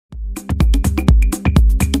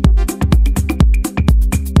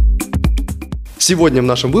Сегодня в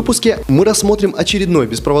нашем выпуске мы рассмотрим очередной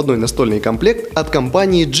беспроводной настольный комплект от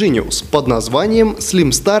компании Genius под названием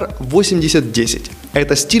SlimStar 8010.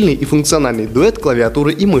 Это стильный и функциональный дуэт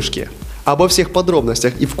клавиатуры и мышки. Обо всех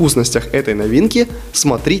подробностях и вкусностях этой новинки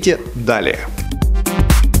смотрите далее.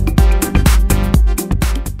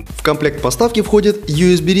 В комплект поставки входит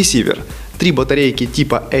USB-ресивер, 3 батарейки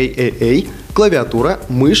типа AAA, клавиатура,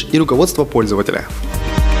 мышь и руководство пользователя.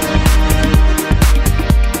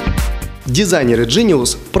 Дизайнеры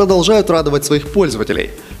Genius продолжают радовать своих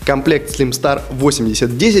пользователей. Комплект SlimStar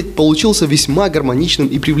 8010 получился весьма гармоничным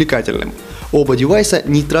и привлекательным. Оба девайса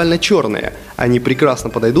нейтрально-черные, они прекрасно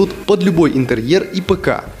подойдут под любой интерьер и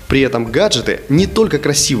ПК. При этом гаджеты не только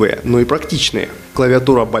красивые, но и практичные.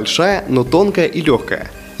 Клавиатура большая, но тонкая и легкая.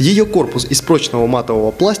 Ее корпус из прочного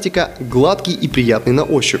матового пластика гладкий и приятный на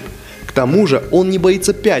ощупь. К тому же он не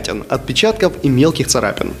боится пятен, отпечатков и мелких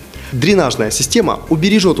царапин. Дренажная система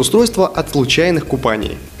убережет устройство от случайных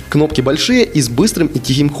купаний. Кнопки большие и с быстрым и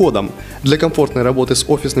тихим ходом. Для комфортной работы с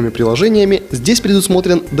офисными приложениями здесь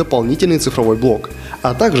предусмотрен дополнительный цифровой блок,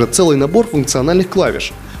 а также целый набор функциональных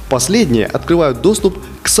клавиш. Последние открывают доступ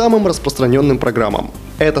к самым распространенным программам.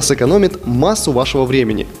 Это сэкономит массу вашего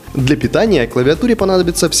времени. Для питания клавиатуре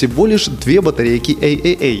понадобится всего лишь 2 батарейки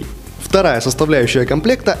AAA. Вторая составляющая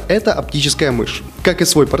комплекта – это оптическая мышь. Как и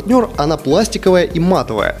свой партнер, она пластиковая и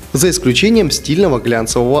матовая, за исключением стильного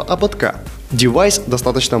глянцевого ободка. Девайс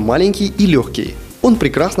достаточно маленький и легкий. Он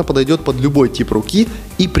прекрасно подойдет под любой тип руки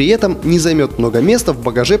и при этом не займет много места в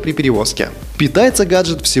багаже при перевозке. Питается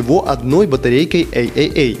гаджет всего одной батарейкой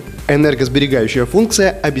AAA. Энергосберегающая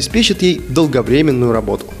функция обеспечит ей долговременную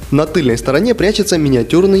работу. На тыльной стороне прячется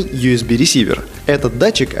миниатюрный USB-ресивер. Этот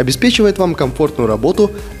датчик обеспечивает вам комфортную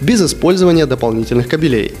работу без использования дополнительных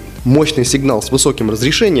кабелей. Мощный сигнал с высоким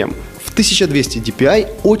разрешением в 1200 dpi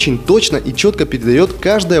очень точно и четко передает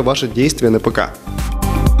каждое ваше действие на ПК.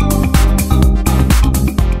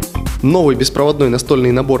 Новый беспроводной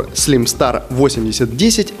настольный набор SlimStar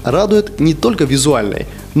 8010 радует не только визуальной,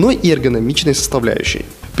 но и эргономичной составляющей.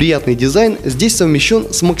 Приятный дизайн здесь совмещен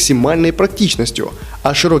с максимальной практичностью,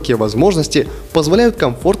 а широкие возможности позволяют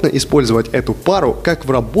комфортно использовать эту пару как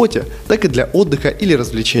в работе, так и для отдыха или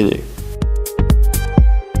развлечений.